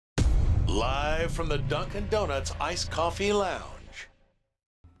Live from the Dunkin' Donuts Iced Coffee Lounge.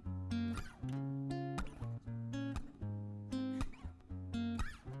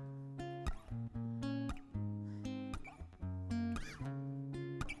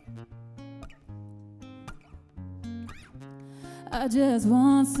 I just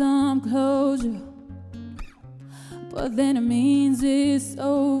want some closure, but then it means it's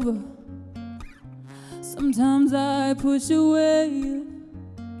over. Sometimes I push away,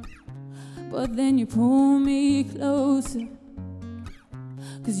 but then you pull me closer.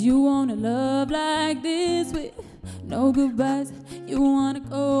 'Cause you wanna love like this with no goodbyes. You wanna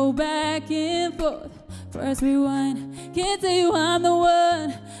go back and forth, press rewind. Can't tell you I'm the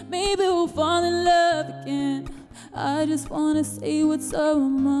one, maybe we'll fall in love again. I just wanna say what's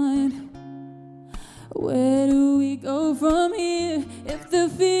on my mind. Where do we go from here? If the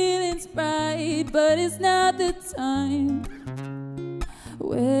feeling's right, but it's not the time.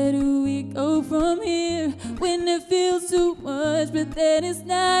 Where do we go from here? When it feels too much, but then it's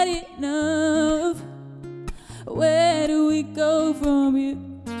not enough. Where do we go from here?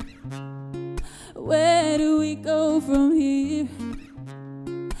 Where do we go from here?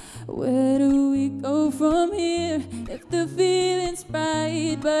 Where do we go from here? If the feeling's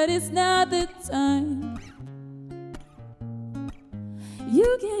right, but it's not the time.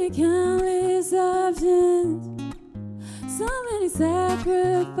 You get countless options, so many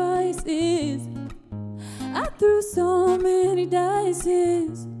sacrifices. I threw so many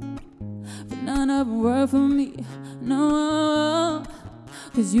dices, but none of them work for me, no.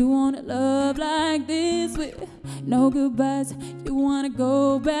 'Cause you wanna love like this with no goodbyes. You wanna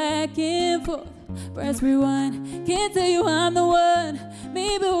go back and forth, press rewind. Can't tell you I'm the one,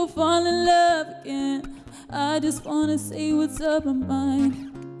 maybe we'll fall in love again. I just wanna say what's up my mind.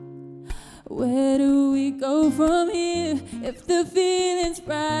 Where do we go from here? If the feeling's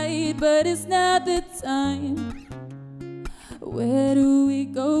right, but it's not the time. Where do we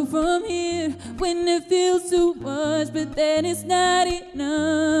go from here? When it feels too much, but then it's not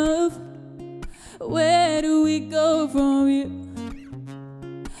enough. Where do we go from here?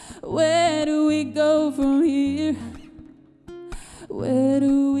 Where do we go from here? Where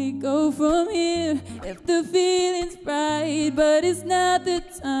do we go from here? If the feeling's right, but it's not the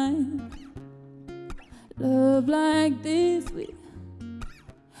time. Love like this with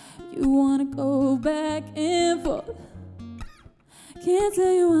you wanna go back and forth. Can't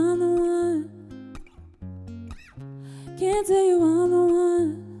tell you I'm the one. Can't tell you I'm the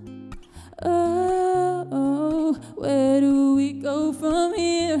one. Oh, where do we go from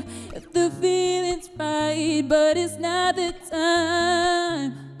here? If the feeling's right, but it's not the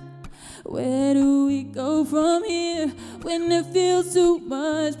time. Where do we go from here? When it feels too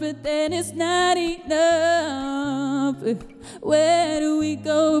much, but then it's not enough. Where do we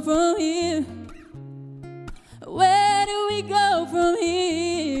go from here? Where do we go from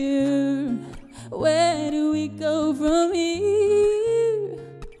here? Where do we go from here?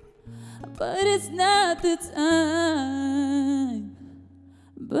 But it's not the time.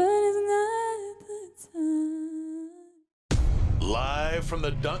 But it's not the time. Live from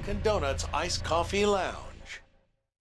the Dunkin' Donuts Iced Coffee Lounge.